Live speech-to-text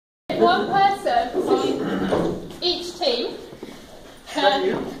one person from each team.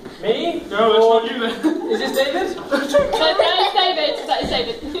 Me? No, that's not you then. Is this David? No, it's David. That is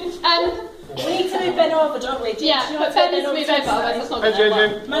David. We need to move Ben over, don't we? Yeah, but Ben needs to move over, otherwise that's not going to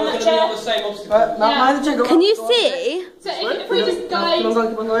work. Man the chair. Can you see? So if we just guide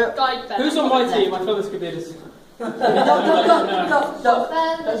Ben. Who's on my team? I feel this could be a Okay,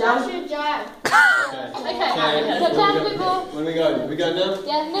 so down a bit more. When we go? We go now?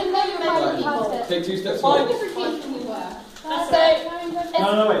 Yeah, no, you're right. Take 2 steps forward.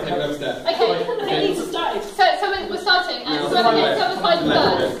 No, wait. Take another step. Okay, so we're starting, and whoever gets to the side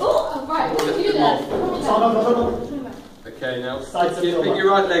first. Oh, right, what do you do there? Okay, now pick your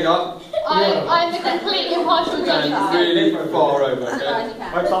right leg up. I'm the complete impartial judge. And really far over,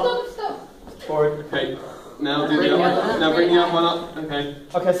 okay? Stop. Forward. Okay. Now do the other. Now bring the other one up. Okay.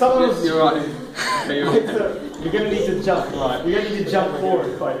 Okay, someone's. You're right. Okay, you're right. You're going to need to jump. Right. You're going to need to jump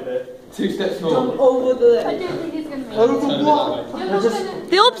forward quite a bit. 2 steps forward. Over the. I don't think he's going to make it. Turn it that way.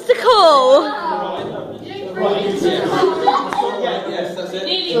 The obstacle! Yes, that's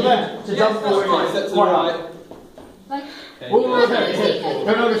it. So then, to jump forward. Right, step to the right. Okay.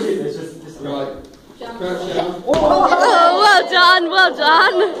 Don't overshoot this. Just right. Oh, well done, well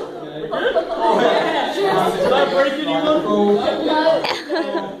done. Stop breaking you up.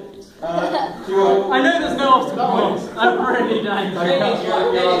 I know there's no obstacle course. I'm really dying. My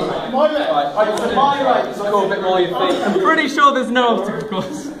right. Just go a bit more your feet. I'm pretty sure there's no obstacle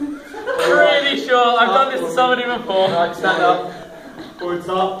course. Pretty sure. I've done this to somebody before. Right, stand up. Forward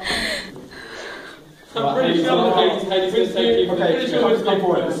stop. I'm pretty sure the game's head is going to take you. Okay, just come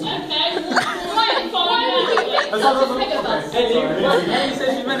forward. Okay, right, fine. He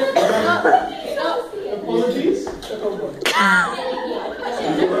says you meant it. Apologies.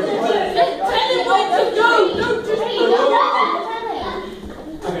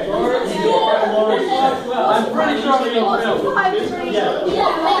 I'm pretty sure we can film.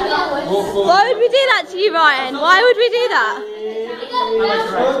 Why would we do that to you, Ryan? Why would we do that?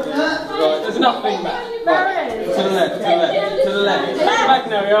 Right, there's nothing back. Right. To the left, to the left. Back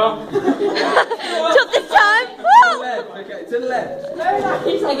now, y'all. Took this time. To the left, okay, to the left.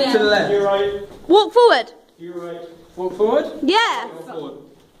 To the left. You're right. Walk forward. You're right. Walk forward. Yeah. Walk forward.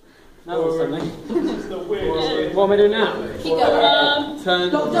 That was something. It's the weird. What am I doing now? Keep going.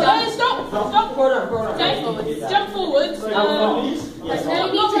 Turn. Stop. Okay, jump forward. A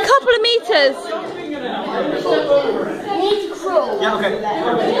couple of meters. Yeah, okay.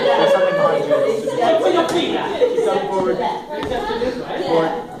 There's something behind you. Put your feet out. Keep going forward.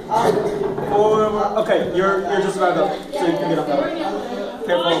 Forward. Okay, you're just about up, so you can get up now.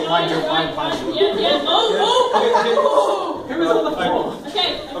 Careful, behind you. Yeah. Oh. Who was on the floor?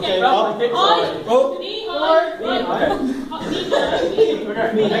 Okay. Okay, up. Knee high.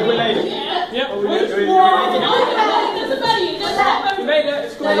 Okay, make we made it. Yep. Doesn't matter. You made it.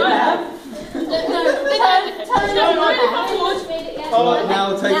 It's cool.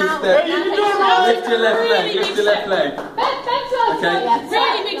 Now take a step. Lift your left leg. Lift your left leg. Okay.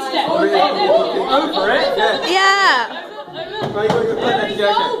 Really big step. Over it. Yeah. Yeah. Right, There we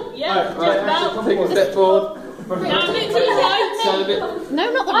go. Right. Take a step forward. Now a bit to the right. Turn a bit. No,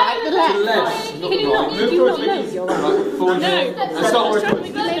 not the right, the To the left. left. Not the right. Move towards me. Right. Forward. And stop working.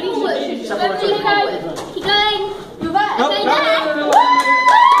 Keep going. You're right. No.